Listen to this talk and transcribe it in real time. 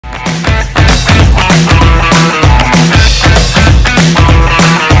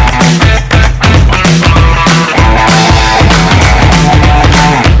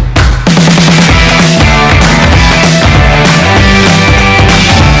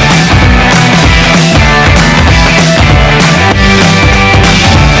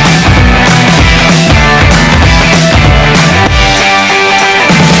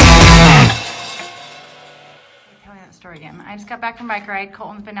bike ride.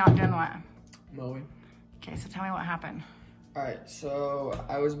 Colton's been out doing what? Mowing. Okay, so tell me what happened. All right, so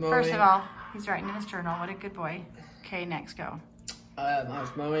I was mowing. First of all, he's writing in his journal. What a good boy. Okay, next, go. I was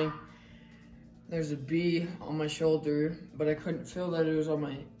mowing. There's a bee on my shoulder, but I couldn't feel that it was on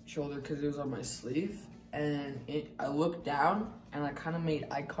my shoulder because it was on my sleeve. And I looked down and I kind of made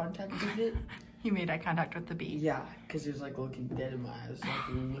eye contact with it. You made eye contact with the bee. Yeah, because it was like looking dead in my eyes, like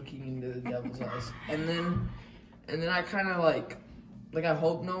looking into the devil's eyes. And then I kind of like I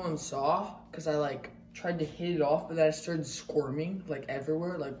hope no one saw, because I like tried to hit it off, but then I started squirming like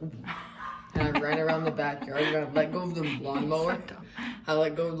everywhere, like, and I ran around the backyard and I let go of the lawnmower. I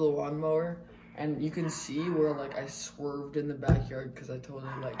let go of the lawnmower, and you can see where like I swerved in the backyard because I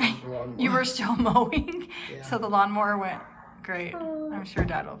totally let go of the lawnmower. You were still mowing, Yeah. So the lawnmower went. Great. I'm sure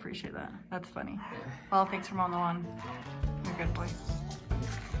Dad will appreciate that. That's funny. Yeah. Well, thanks for mowing the lawn. You're a good boy.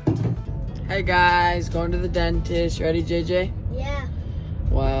 Hey guys, going to the dentist. You ready, JJ? Yeah.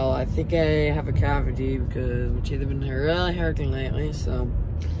 Well, I think I have a cavity because my teeth have been really hurting lately, so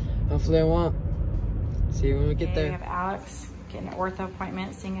hopefully I won't. See you when we get Okay, there. we have Alex getting an ortho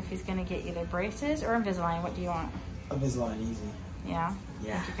appointment, seeing if he's going to get either braces or Invisalign. What do you want? Invisalign, easy. Yeah?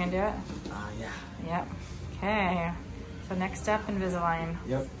 Yeah. Think you can do it? Yeah. Yep. Okay. So next up, Invisalign.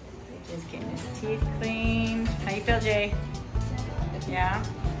 Yep. Jay's getting his teeth cleaned. How you feel, Jay? Yeah?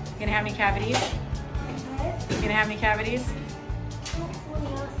 You gonna have any cavities? You gonna have any cavities?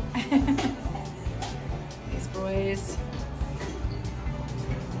 These boys.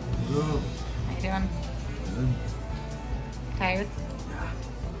 Good. How you doing? Good. Tired?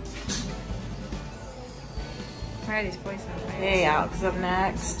 Where are these boys? Hey, Alex is up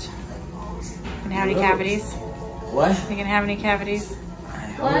next. Gonna have any cavities? What? You gonna have any cavities? I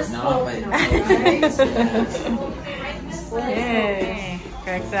hope not, but Yay.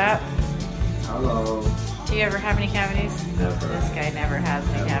 Greg's up. hello. Do you ever have any cavities? Never. This guy never has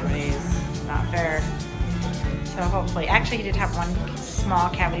any cavities. Not fair. So hopefully, actually he did have one small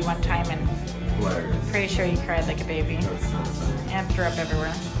cavity one time and Hilarious. pretty sure he cried like a baby That's not funny. and threw up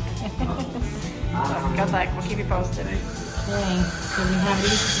everywhere. So good luck, we'll keep you posted. Okay, so we have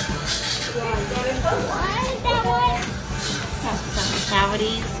these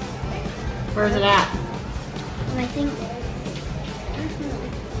cavities. Where's it at? I think.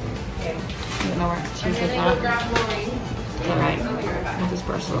 I don't know where she's at. Alright, we'll just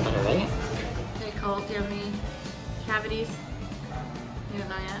brush a little bit, right? Hey Cole, do you have any cavities? You don't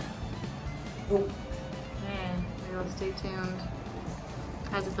know yet? Okay, we will stay tuned.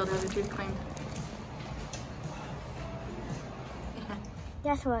 How's it feel to have your teeth cleaned?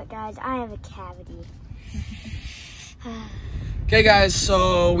 Guess what, guys? I have a cavity. Okay guys,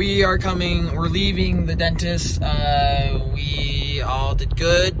 so we're leaving the dentist. We all did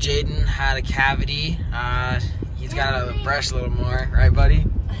good. Jaden had a cavity. He's got to brush a little more, right buddy?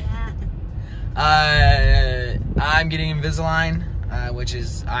 I'm getting Invisalign, which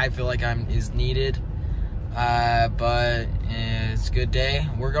I feel like is needed. But it's a good day.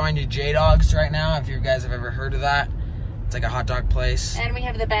 We're going to J-Dog's right now, if you guys have ever heard of that. It's like a hot dog place. And we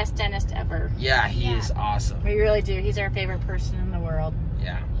have the best dentist ever. Yeah, he is awesome. We really do. He's our favorite person in the world.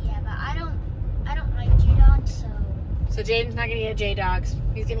 Yeah. Yeah, but I don't like J-Dogs, so. So Jaden's not gonna eat at J-Dog's.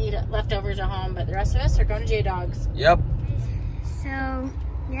 He's gonna eat leftovers at home, but the rest of us are going to J-Dog's. Yep. So,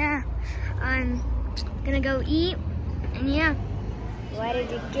 yeah, I'm gonna go eat, and yeah. Ready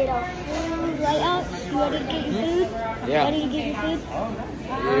to get our food right out? You ready to get your food? Yeah. Ready to get your food?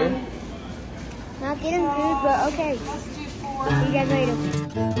 You? Not getting food, but okay. See you guys later.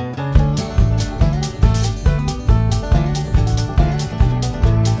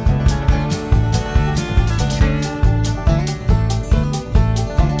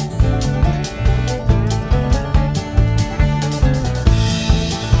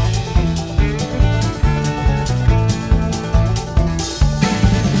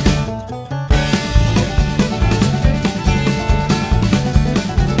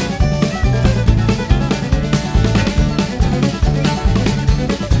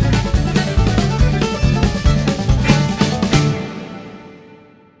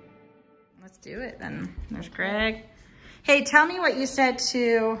 Let's do it then. There's Greg. Hey, tell me what you said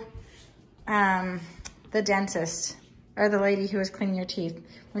to the dentist or the lady who was cleaning your teeth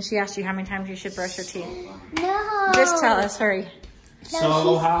when she asked you how many times you should brush your teeth. No. Just tell us, hurry.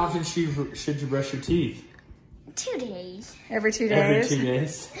 So how often should you brush your teeth? 2 days. Every 2 Every days. 2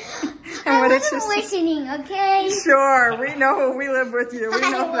 days. And what I did she wasn't say? listening, okay? Sure, we know. We live with you. We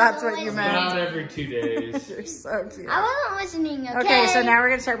know that's what you meant. Not every 2 days. You're so cute. I wasn't listening, okay? Okay, so now we're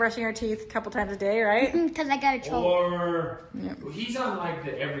gonna start brushing our teeth a couple times a day, right? Because I got a choke. Or Yep. he's on like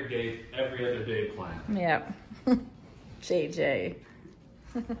the every other day plan. Yep. JJ.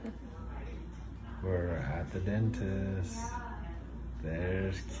 We're at the dentist.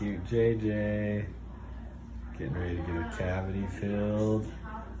 There's cute JJ. Getting ready to get a cavity filled.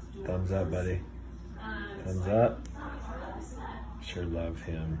 Thumbs up, buddy. Thumbs up. Sure love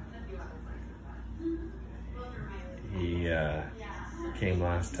him. He came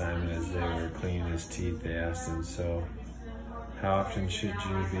last time, and as they were cleaning his teeth, they asked him, so how often should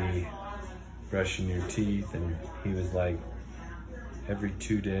you be brushing your teeth? And he was like, every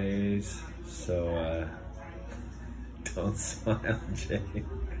 2 days. So don't smile, Jay.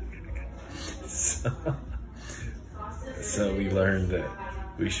 So we learned that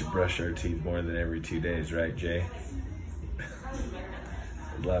we should brush our teeth more than every 2 days, right, Jay?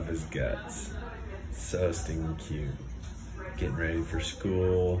 Love his guts. So stinking cute. Getting ready for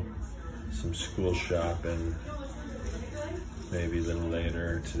school, some school shopping, maybe a little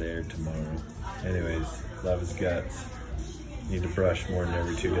later today or tomorrow. Anyways, love his guts. Need to brush more than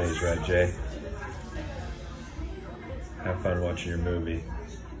every 2 days, right, Jay? Have fun watching your movie.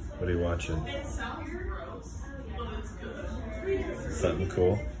 What are you watching? Something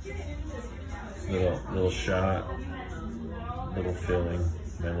cool. Little shot, little filling,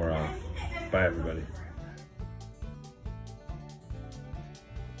 and then we're off. Bye, everybody.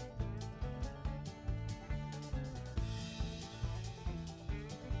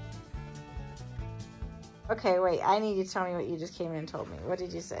 Okay, wait, I need you to tell me what you just came in and told me. What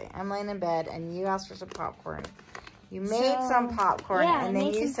did you say? I'm laying in bed and you asked for some popcorn. You made some popcorn, yeah, and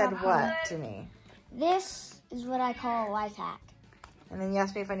then you said what to me? This is what I call a life hack. And then you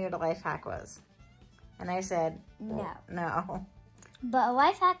asked me if I knew what a life hack was. And I said, No. No. But a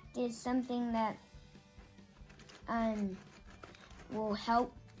life hack is something that will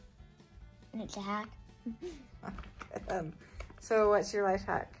help, and it's a hack. So what's your life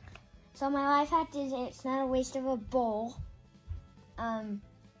hack? So my life hack is it's not a waste of a bowl.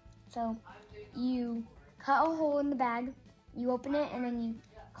 So you cut a hole in the bag, you open it, and then you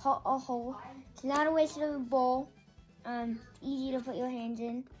cut a hole. It's not a waste of a bowl. Easy to put your hands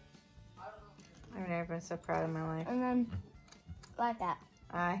in. I've never been so proud of my life. And then, like that.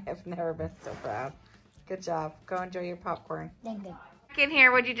 I have never been so proud. Good job. Go enjoy your popcorn. Thank you. Back in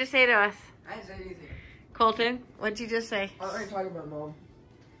here, what'd you just say to us? I didn't say anything. Colton, what'd you just say? I already talking about Mom.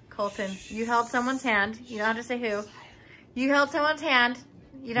 Colton, you held someone's hand. You don't have to say who. You held someone's hand.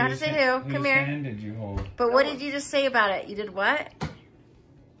 You don't have to say who. Come Whose here. hand did you hold? But what did you just say about it? You did what?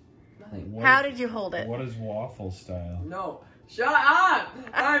 What How is- did you hold it? What is waffle style? No. Shut up!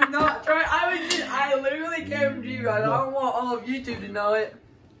 I'm not trying. I literally came to you guys. I don't want all of YouTube to know it.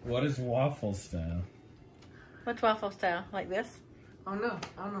 What is waffle style? What's waffle style? Like this? Oh no.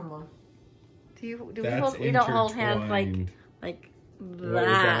 I don't know, Mom. Do we That's hold? We don't hold hands like intertwined. that. What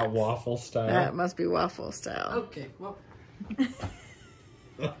is that, waffle style? That must be waffle style. Okay. Well.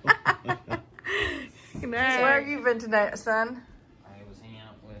 Where have you been tonight, son? I was hanging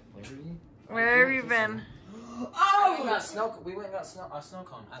out with Liberty. Where have you been? Oh! We went and got a snow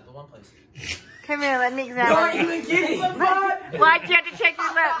cone at the one place. Come here, let me Don't examine. even give me the vibe. Why'd you have to check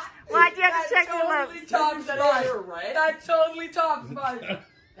your lips? Why'd you have to check your Totally lips? tops five. Right? I totally tops five.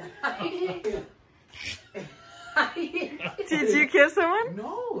 Did you kiss someone?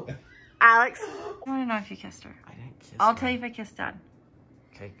 No. Alex? I want to know if you kissed her. I didn't kiss I'll her. tell you if I kissed Dad.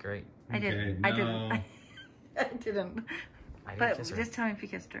 Okay, great. I didn't. Okay, I didn't. no. I didn't. I didn't But kiss her. just tell me if you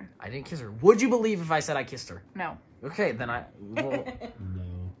kissed her. I didn't kiss her. Would you believe if I said I kissed her? No. Okay, then I... Well, No.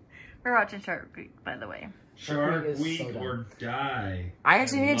 We're watching Shark Week, by the way. Shark is so Week dumb. or die. I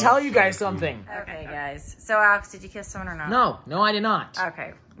actually I need to love tell you guys Shark Week. something. Okay, guys. So, Alex, did you kiss someone or not? No, I did not.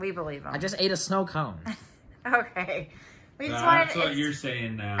 Okay, we believe him. I just ate a snow cone. Okay. We just wanted. That's what it's- you're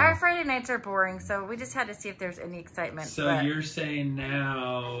saying now. Our Friday nights are boring, so we just had to see if there's any excitement. So but you're saying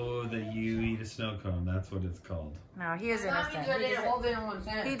now that you eat a snow cone. That's what it's called. no, he was innocent. I didn't hold it in one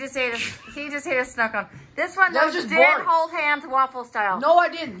hand. He just ate a snow cone. This one That was just just did boring. hold hands waffle style. No, I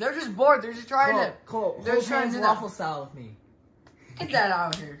didn't. They're just bored. They're just trying to. Cole, They're trying to do that. waffle style with me. Get that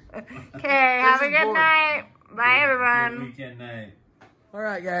out of here. Okay, have a just good boring. night. Bye, Good everyone. weekend night.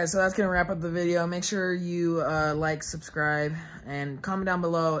 Alright guys, so that's going to wrap up the video. Make sure you like, subscribe, and comment down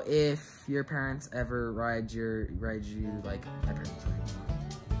below if your parents ever ride you like my parents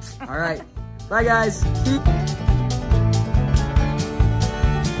ride. Alright, bye guys.